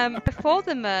 Before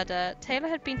the murder, Taylor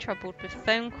had been troubled with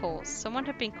phone calls. Someone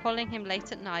had been calling him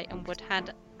late at night and would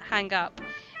hang up.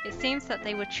 It seems that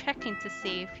they were checking to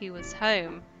see if he was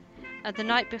home. The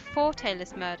night before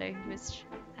Taylor's murder, he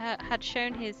had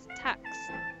shown his tax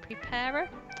preparer,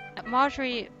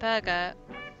 Marjorie Berger,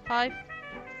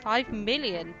 $5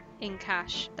 million in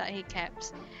cash that he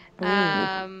kept.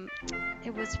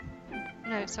 It was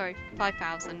No, sorry,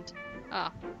 5,000.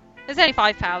 Ah. It's only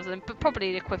 5,000, but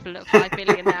probably the equivalent of 5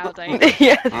 million nowadays.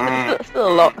 Yes, that's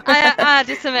still a lot. I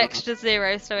added some extra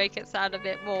zeros to make it sound a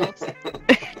bit more.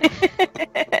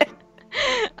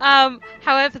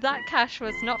 However, that cash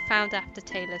was not found after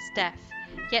Taylor's death.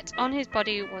 Yet on his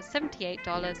body was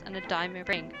 $78 and a diamond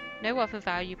ring. No other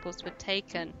valuables were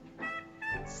taken.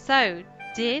 So,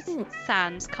 did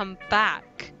Sands come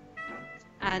back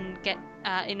and get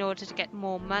in order to get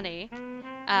more money?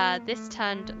 This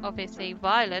turned obviously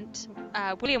violent.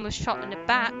 William was shot in the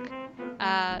back,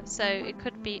 so it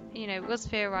could be, it was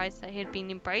theorized that he had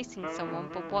been embracing someone,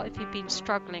 but what if he'd been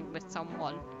struggling with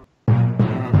someone?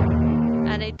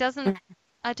 And it doesn't,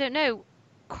 I don't know,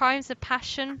 crimes of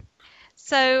passion.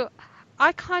 So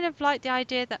I kind of like the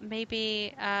idea that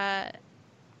maybe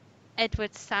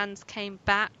Edward Sands came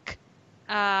back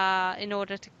in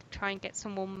order to try and get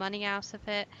some more money out of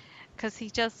it, because he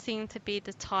does seem to be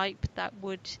the type that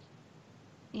would,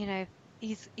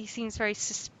 he seems very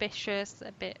suspicious,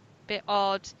 a bit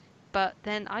odd, but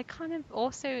then I kind of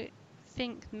also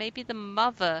think maybe the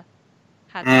mother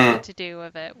had something to do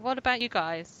with it. What about you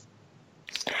guys?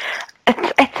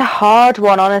 It's a hard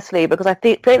one, honestly, because I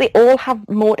think they all have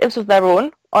motives of their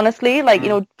own, honestly,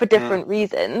 for different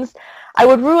reasons. I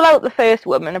would rule out the first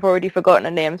woman. I've already forgotten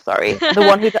her name, sorry. The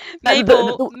one who...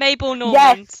 Mabel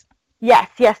Normand.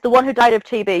 Yes, the one who died of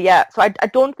TB, yeah. So I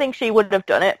don't think she would have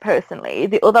done it, personally.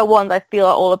 The other ones I feel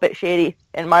are all a bit shady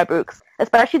in my books,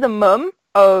 especially the mum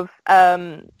of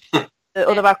the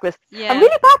other actress. Yeah. I'm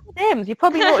really bad with names, you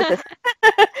probably noticed this.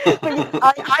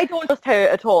 I don't trust her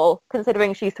at all,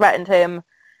 considering she threatened him,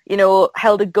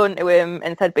 held a gun to him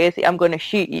and said, basically, I'm going to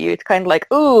shoot you. It's kind of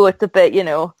like, ooh, it's a bit,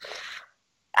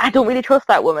 I don't really trust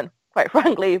that woman, quite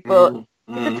frankly, but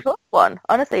it's a tough one,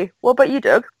 honestly. What about you,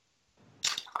 Doug?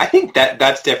 I think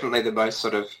that's definitely the most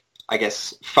sort of, I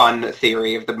guess, fun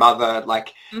theory of the mother.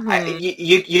 Like,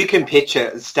 you can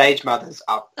picture stage mothers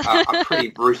are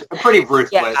pretty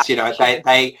ruthless. Yeah,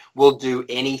 they will do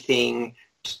anything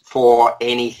for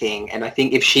anything. And I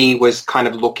think if she was kind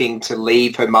of looking to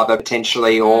leave her mother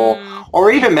potentially,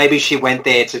 or even maybe she went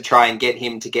there to try and get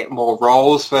him to get more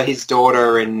roles for his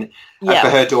daughter and for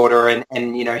her daughter, and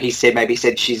he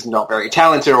said she's not very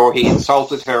talented, or he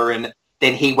insulted her, and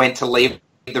then he went to leave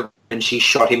and she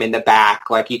shot him in the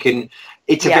back. Like,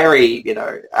 it's a very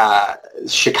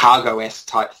Chicago-esque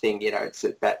type thing. It's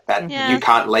that you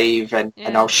can't leave and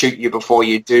I'll shoot you before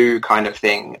you do kind of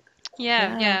thing.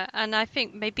 Yeah, and I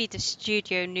think maybe the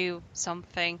studio knew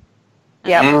something.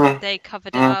 Yeah, they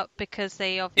covered it up because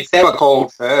they obviously. If they were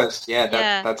called first,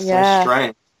 that's so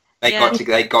strange. They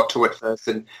got to it first,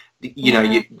 and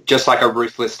you just like a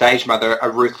ruthless stage mother, a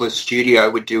ruthless studio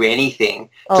would do anything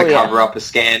to cover up a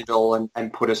scandal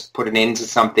and put an end to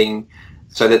something,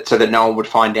 so that no one would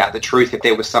find out the truth. If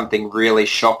there was something really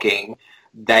shocking,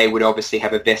 they would obviously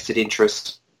have a vested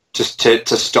interest just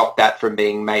to stop that from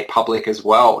being made public as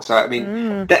well. So I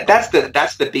mean, that's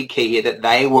the big key here, that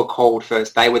they were called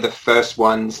first. They were the first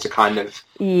ones to kind of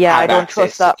I don't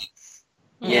trust that.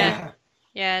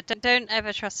 Yeah, don't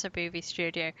ever trust a movie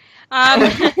studio.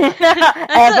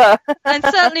 Ever. And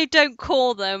certainly don't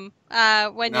call them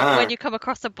when you come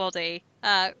across a body.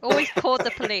 Always call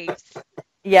the police.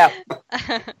 Yeah.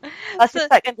 That's the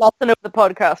second lesson of the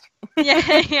podcast.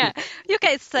 Yeah. You'll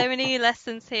get so many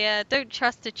lessons here. Don't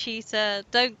trust a cheater.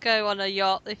 Don't go on a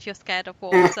yacht if you're scared of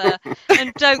water.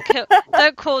 And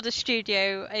don't call the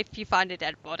studio if you find a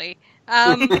dead body.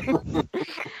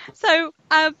 So,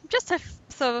 just to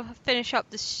sort of finish up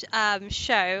this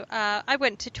show, I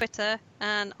went to Twitter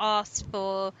and asked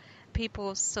for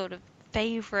people's sort of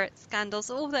favourite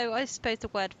scandals, although I suppose the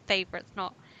word favourite's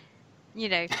not,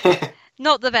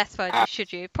 not the best word,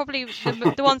 should you? Probably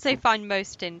the ones they find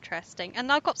most interesting.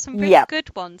 And I got some really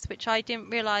good ones, which I didn't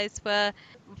realise were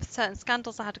certain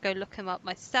scandals. I had to go look them up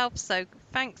myself, so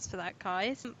thanks for that,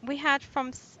 guys. We had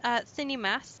from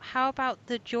Cinemas, how about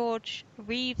the George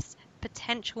Reeves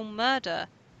potential murder?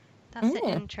 That's an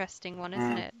interesting one,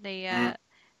 isn't it?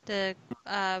 The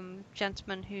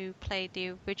gentleman who played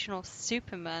the original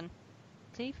Superman.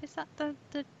 I believe, is that the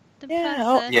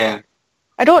person? Yeah.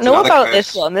 I don't know about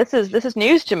this one. This is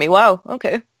news to me. Wow.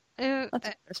 Okay. That's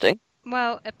interesting.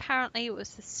 Well, apparently it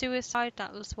was a suicide.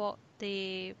 That was what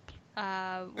the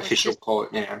official report.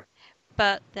 Yeah.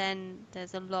 But then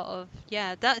there's a lot of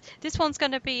this one's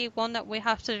going to be one that we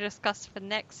have to discuss for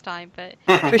next time. But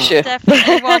for sure,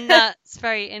 definitely one that's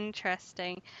very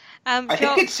interesting. I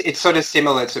think it's sort of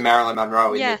similar to Marilyn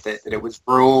Monroe in that it was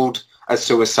ruled a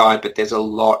suicide, but there's a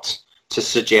lot to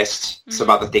suggest some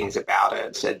other things about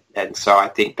it, and so I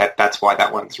think that's why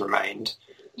that one's remained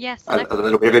Yes, a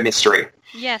little bit of a mystery.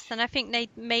 Yes, and I think they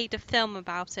made a film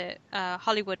about it,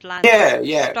 Hollywoodland.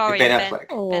 Yeah, starring Ben Affleck.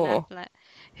 Ben Affleck,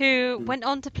 who went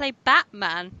on to play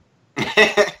Batman.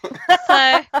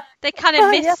 So they kind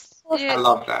of missed. I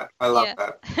love that. I love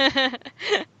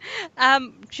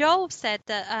that. Joel said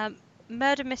that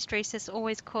murder mysteries has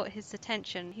always caught his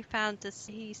attention. He found this.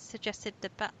 He suggested the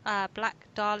Black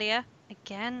Dahlia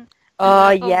again. Oh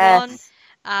yes. One.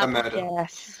 A murder.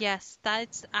 Yes,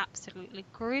 that's absolutely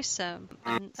gruesome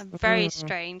and very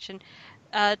strange. And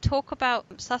talk about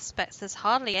suspects. There's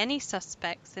hardly any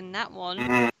suspects in that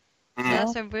one. So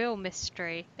that's a real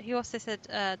mystery. He also said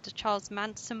the Charles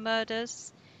Manson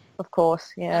murders. Of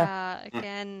course, yeah.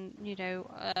 Again,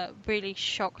 really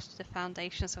shocked the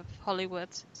foundations of Hollywood.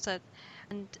 So,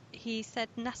 and he said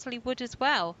Natalie Wood as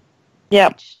well. Yeah.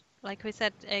 Which, like we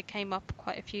said, it came up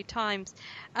quite a few times.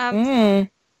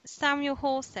 Samuel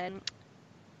Hall said,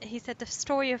 he said the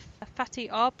story of Fatty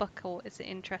Arbuckle is an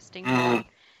interesting one,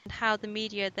 and how the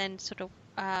media then sort of,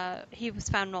 he was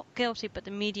found not guilty, but the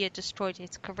media destroyed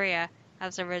his career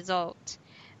as a result.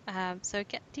 So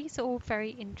again, these are all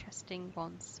very interesting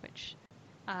ones, which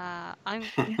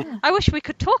I wish we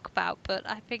could talk about, but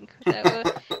I think we'll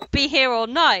be here all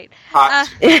night.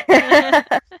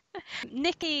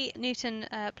 Nikki Newton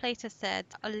Plater said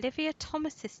Olivia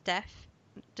Thomas's death,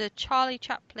 the Charlie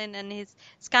Chaplin and his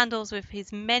scandals with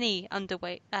his many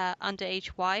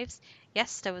underage wives.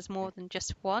 Yes, there was more than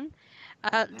just one.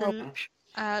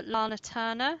 Lana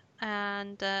Turner,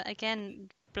 and again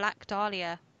Black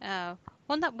Dahlia.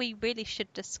 One that we really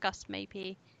should discuss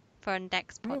maybe for our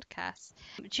next podcast.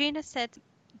 Gina said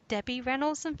Debbie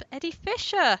Reynolds and Eddie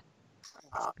Fisher.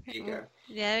 There you go.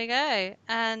 There we go.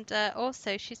 And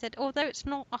also she said, although it's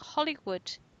not a Hollywood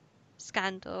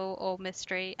scandal or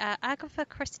mystery, Agatha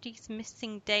Christie's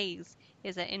Missing Days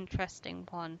is an interesting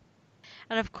one.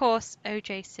 And of course,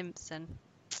 O.J. Simpson.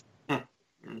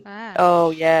 Oh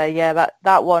yeah,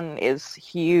 that one is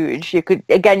huge. You could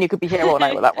be here all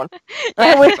night with that one.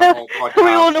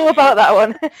 We all know about that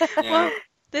one. Well,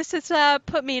 this has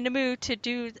put me in the mood to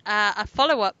do a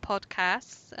follow-up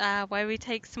podcast where we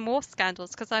take some more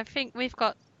scandals, because I think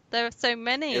there are so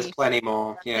many. There's plenty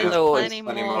more. Yeah, there's plenty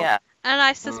more. Yeah. And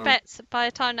I suspect by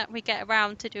the time that we get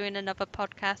around to doing another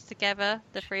podcast together,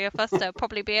 the three of us, there'll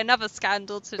probably be another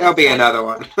scandal to There'll be another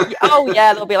one. Oh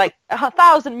yeah, there'll be like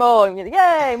 1,000 more.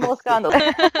 Yay, more scandals.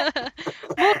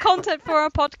 More content for our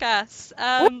podcast.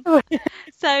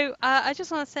 So I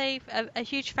just want to say a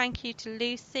huge thank you to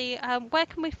Lucy. Where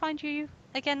can we find you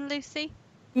again, Lucy?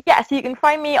 Yes, you can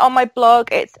find me on my blog.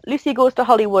 It's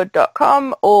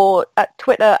lucygoestohollywood.com, or at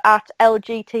Twitter at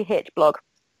LGTHblog.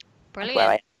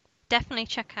 Brilliant. Definitely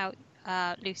check out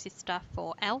Lucy's stuff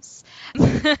or else.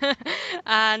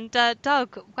 And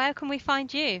Doug, where can we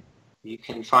find you? You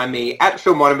can find me at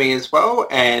Filmotomy as well,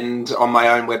 and on my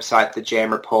own website, The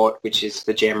Jam Report, which is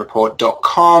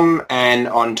thejamreport.com, and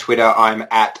on Twitter I'm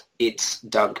at It's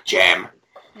Doug Jam.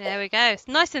 There we go. It's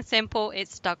nice and simple.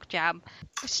 It's Doug Jam.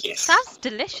 Yes. Sounds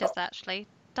delicious, actually.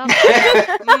 Doug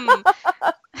Jam.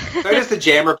 So does The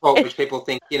Jam Report, which people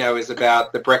think, is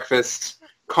about the breakfast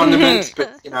condiments,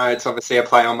 but it's obviously a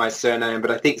play on my surname.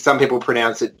 But I think some people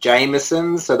pronounce it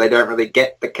Jameson, so they don't really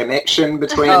get the connection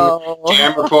between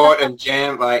Jam Report and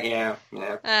jam. Like, yeah.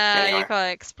 Anyway. You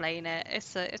gotta explain it.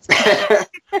 It's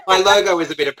My logo is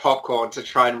a bit of popcorn to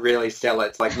try and really sell it.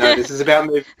 It's like, no, this is about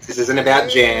movies. This isn't about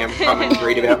jam. Come and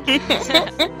read about movies.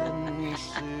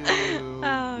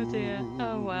 Oh dear.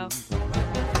 Oh well.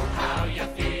 How you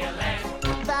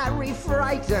feeling? Very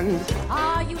frightened.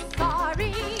 Are you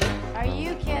sorry? Are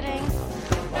you kidding?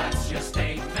 What's your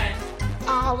statement?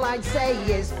 All I'd say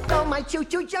is, don't my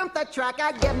choo-choo jump the track.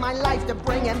 I'd give my life to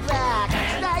bring him back.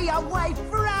 Stay away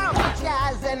from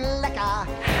jazz and liquor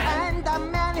and the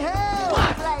men who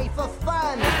play for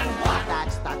fun.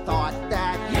 That's the thought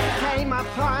that came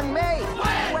upon me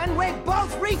when we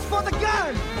both reached for the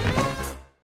gun.